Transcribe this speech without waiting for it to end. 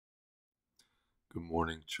Good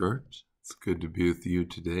morning, church. It's good to be with you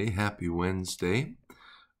today. Happy Wednesday.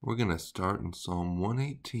 We're going to start in Psalm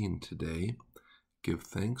 118 today. Give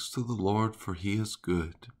thanks to the Lord, for he is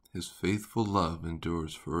good. His faithful love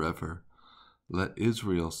endures forever. Let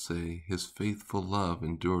Israel say, his faithful love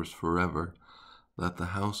endures forever. Let the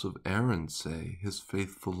house of Aaron say, his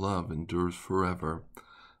faithful love endures forever.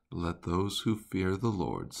 Let those who fear the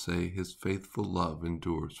Lord say, his faithful love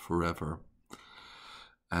endures forever.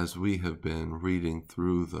 As we have been reading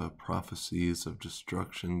through the prophecies of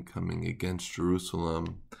destruction coming against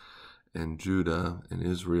Jerusalem and Judah and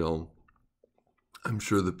Israel, I'm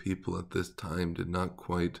sure the people at this time did not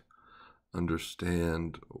quite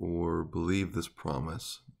understand or believe this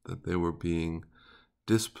promise, that they were being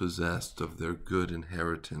dispossessed of their good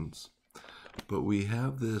inheritance. But we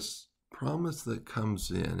have this promise that comes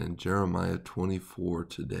in Jeremiah 24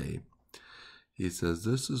 today. He says,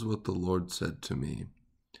 "This is what the Lord said to me.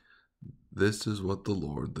 This is what the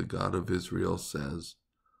Lord, the God of Israel, says.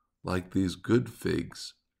 Like these good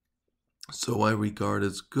figs, so I regard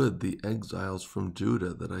as good the exiles from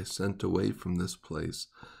Judah that I sent away from this place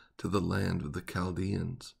to the land of the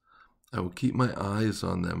Chaldeans. I will keep my eyes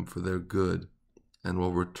on them for their good, and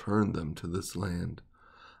will return them to this land.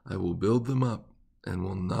 I will build them up and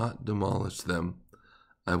will not demolish them.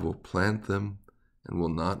 I will plant them and will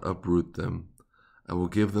not uproot them. I will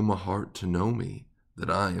give them a heart to know me, that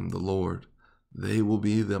I am the Lord. They will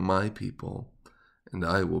be my people, and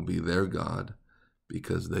I will be their God,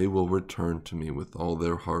 because they will return to me with all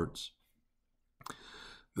their hearts."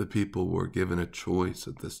 The people were given a choice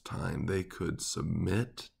at this time. They could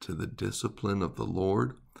submit to the discipline of the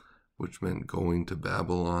Lord, which meant going to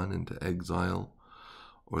Babylon into exile,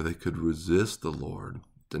 or they could resist the Lord,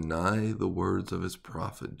 deny the words of his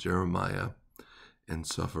prophet Jeremiah, and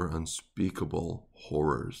suffer unspeakable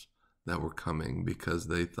horrors that were coming because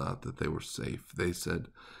they thought that they were safe. They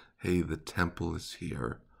said, hey, the temple is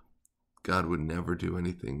here. God would never do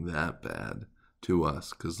anything that bad to us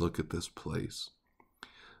because look at this place.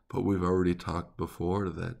 But we've already talked before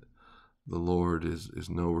that the Lord is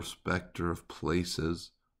no respecter of places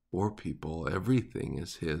or people. Everything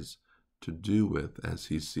is his to do with as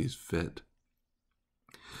he sees fit.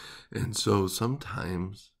 And so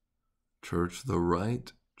sometimes, church, the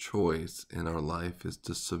right choice in our life is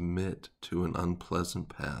to submit to an unpleasant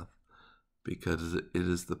path, because it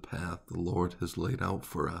is the path the Lord has laid out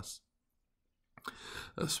for us.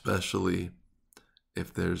 Especially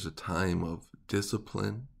if there's a time of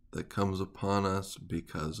discipline that comes upon us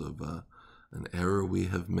because of an error we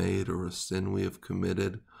have made or a sin we have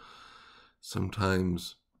committed.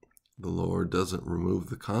 Sometimes the Lord doesn't remove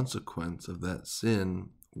the consequence of that sin.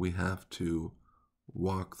 We have to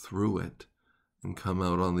walk through it and come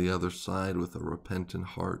out on the other side with a repentant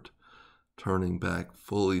heart, turning back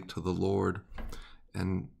fully to the Lord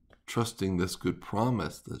and trusting this good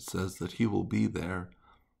promise that says that he will be there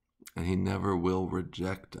and he never will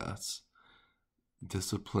reject us.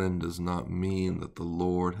 Discipline does not mean that the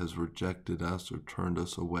Lord has rejected us or turned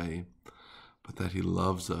us away, but that he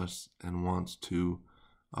loves us and wants to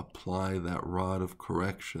apply that rod of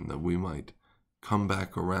correction that we might come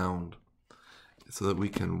back around so that we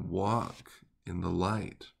can walk in the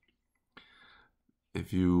light.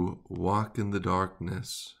 If you walk in the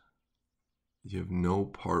darkness, you have no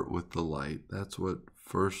part with the light. That's what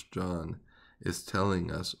 1 John is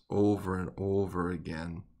telling us over and over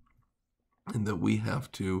again, and that we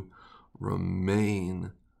have to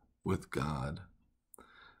remain with God.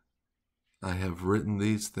 I have written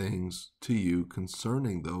these things to you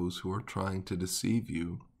concerning those who are trying to deceive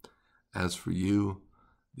you. As for you,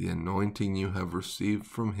 the anointing you have received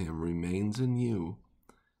from him remains in you,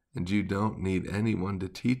 and you don't need anyone to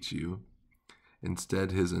teach you.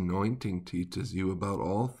 Instead, his anointing teaches you about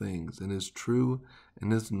all things and is true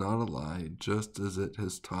and is not a lie, just as it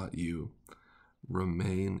has taught you.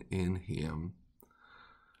 Remain in him.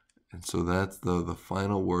 And so that's the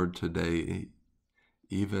final word today.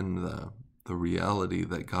 Even the reality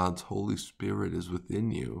that God's Holy Spirit is within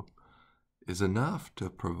you is enough to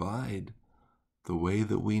provide the way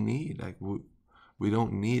that we need. We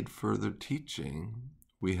don't need further teaching.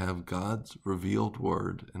 We have God's revealed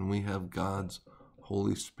word, and we have God's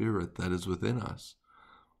Holy Spirit that is within us.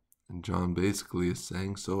 And John basically is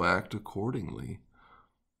saying, so act accordingly.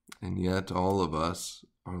 And yet all of us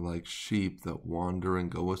are like sheep that wander and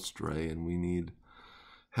go astray, and we need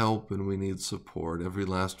help and we need support, every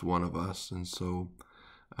last one of us. And so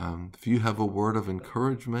if you have a word of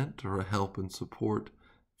encouragement or a help and support,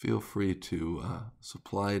 feel free to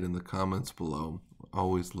supply it in the comments below.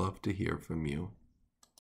 Always love to hear from you.